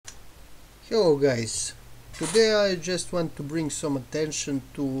Hello guys, today I just want to bring some attention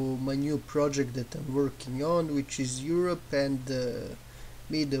to my new project that I'm working on, which is Europe and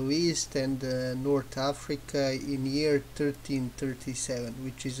Middle East and North Africa in year 1337,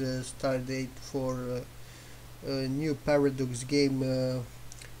 which is a start date for a new Paradox game,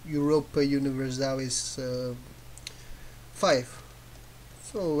 Europa Universalis 5.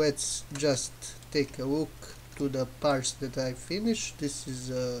 So let's just take a look to the parts that I finished. This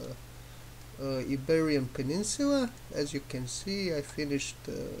is Iberian Peninsula. As you can see, I finished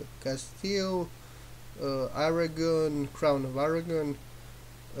Castile, Aragon, Crown of Aragon,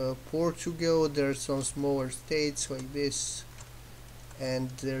 Portugal. There are some smaller states like this, and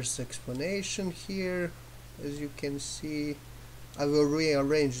there's explanation here. As you can see, I will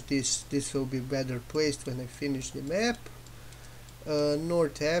rearrange this. This will be better placed when I finish the map.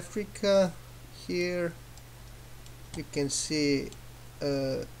 North Africa here. You can see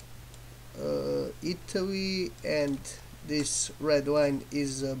Italy, and this red line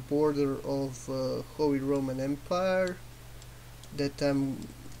is a border of Holy Roman Empire that I'm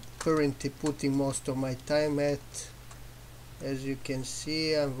currently putting most of my time at. As you can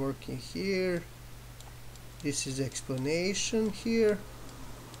see, I'm working here. This is explanation here.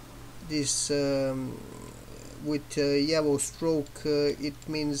 This with yellow stroke, it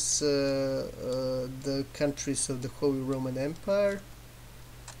means the countries of the Holy Roman Empire.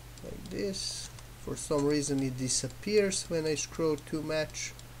 Like this. For some reason it disappears when I scroll too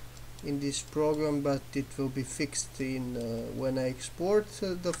much in this program, but it will be fixed in when I export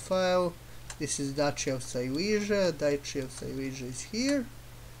the file. This is Duchy of Silesia. Duchy of Silesia is here.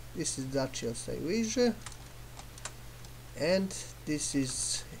 This is Duchy of Silesia, and this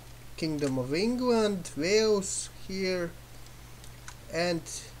is Kingdom of England, Wales here. And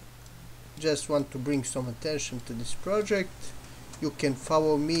just want to bring some attention to this project. You can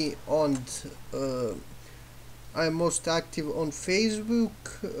follow me on I'm most active on Facebook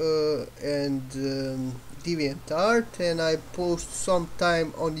and DeviantArt, and I post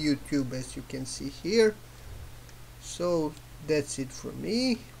sometime on YouTube, as you can see here. So that's it for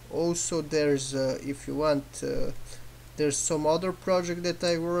me. Also, there's if you want, there's some other project that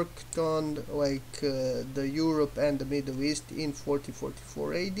I worked on, like the Europe and the Middle East in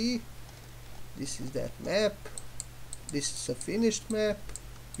 4044 AD. This is that map. This is a finished map.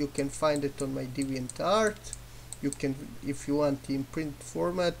 You can find it on my DeviantArt. You can, if you want in print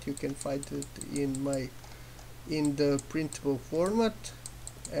format, you can find it in the printable format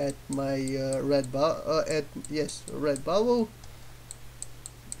at my Redbubble.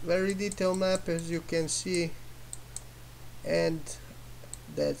 Very detailed map, as you can see. And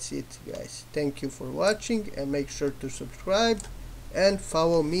that's it, guys. Thank you for watching, and make sure to subscribe and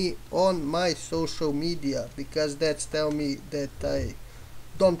follow me on my social media, because that's tell me that I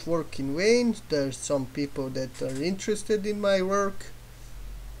don't work in vain. There's some people that are interested in my work,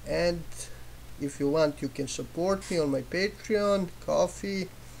 and if you want, you can support me on my Patreon, Coffee.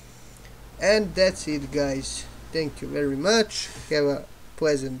 And that's it, guys. Thank you very much. Have a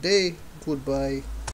pleasant day. Goodbye.